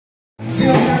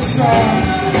till the sun.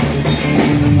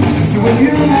 So when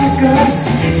you like us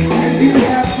and you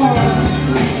have fun,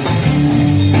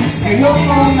 stay up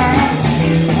all night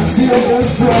until the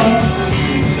sun.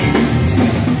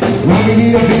 Running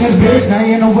the business, bitch, now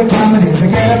you know what time it is. I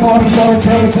get up on the story,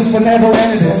 tell the truth, but never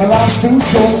ended it. My life's too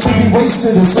short to be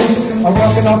wasted asleep. I'm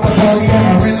walking off the party and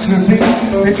I rinse repeat.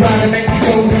 They try to make me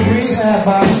go to rehab.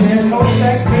 I stand no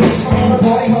backspin on the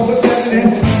party, hope it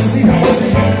feminine. To see the whole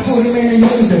thing, 40 man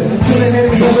used it. Killing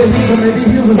enemies over heels, or maybe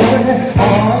heels was overhead.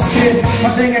 Oh shit, my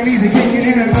thing and music kicking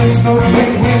in and lunch notes.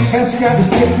 Wait, best grab the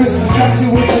stick drip. Stop to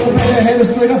it, elevator, head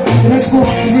straight up. The next floor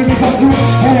is really fun to it.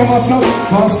 Hand on my flow,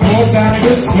 cross floor down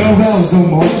with 12 hours or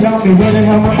more. Tell me where the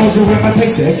hell my mojo, where my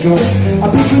paycheck go.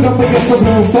 I push it up against the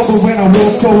wall, stumble when I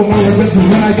walk, told no regrets, cause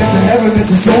when I get to heaven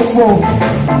it's a shortfall.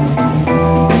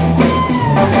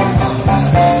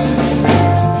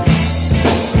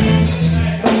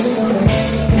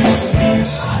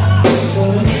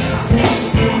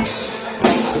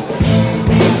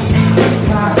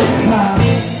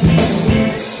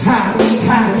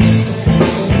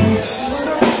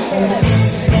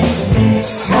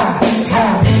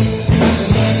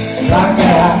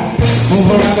 Move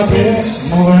around a bit,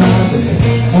 move around a bit,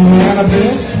 move around a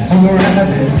bit, move around a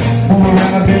bit, move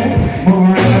around a bit, move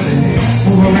around a bit,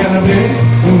 move around a bit,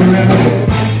 move around a bit.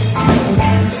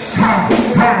 Ha,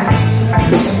 ha.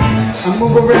 I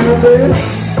move around a bit.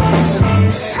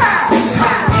 Ha,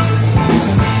 ha.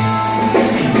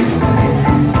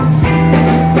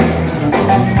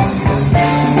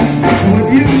 So if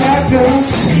you like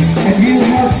us and you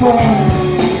have fun,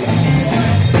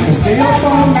 stay up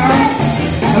all night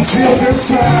until the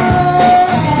sun.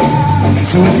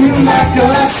 So if you like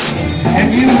us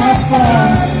and you have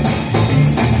fun,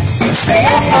 stay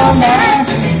up all night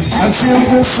until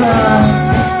the sun.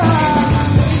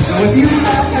 So if you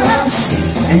like us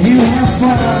and you have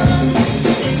fun,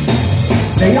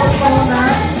 stay up all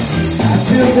night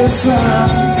until the sun.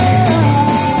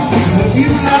 So if you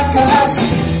like us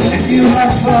and you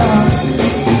have fun,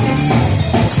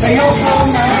 stay up all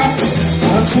night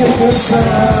until the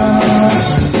sun.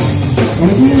 So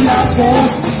if you like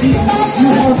us, you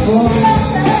have fun.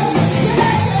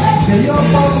 Stay up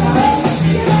all night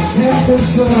till the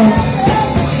sun.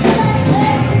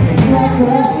 If you like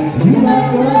us.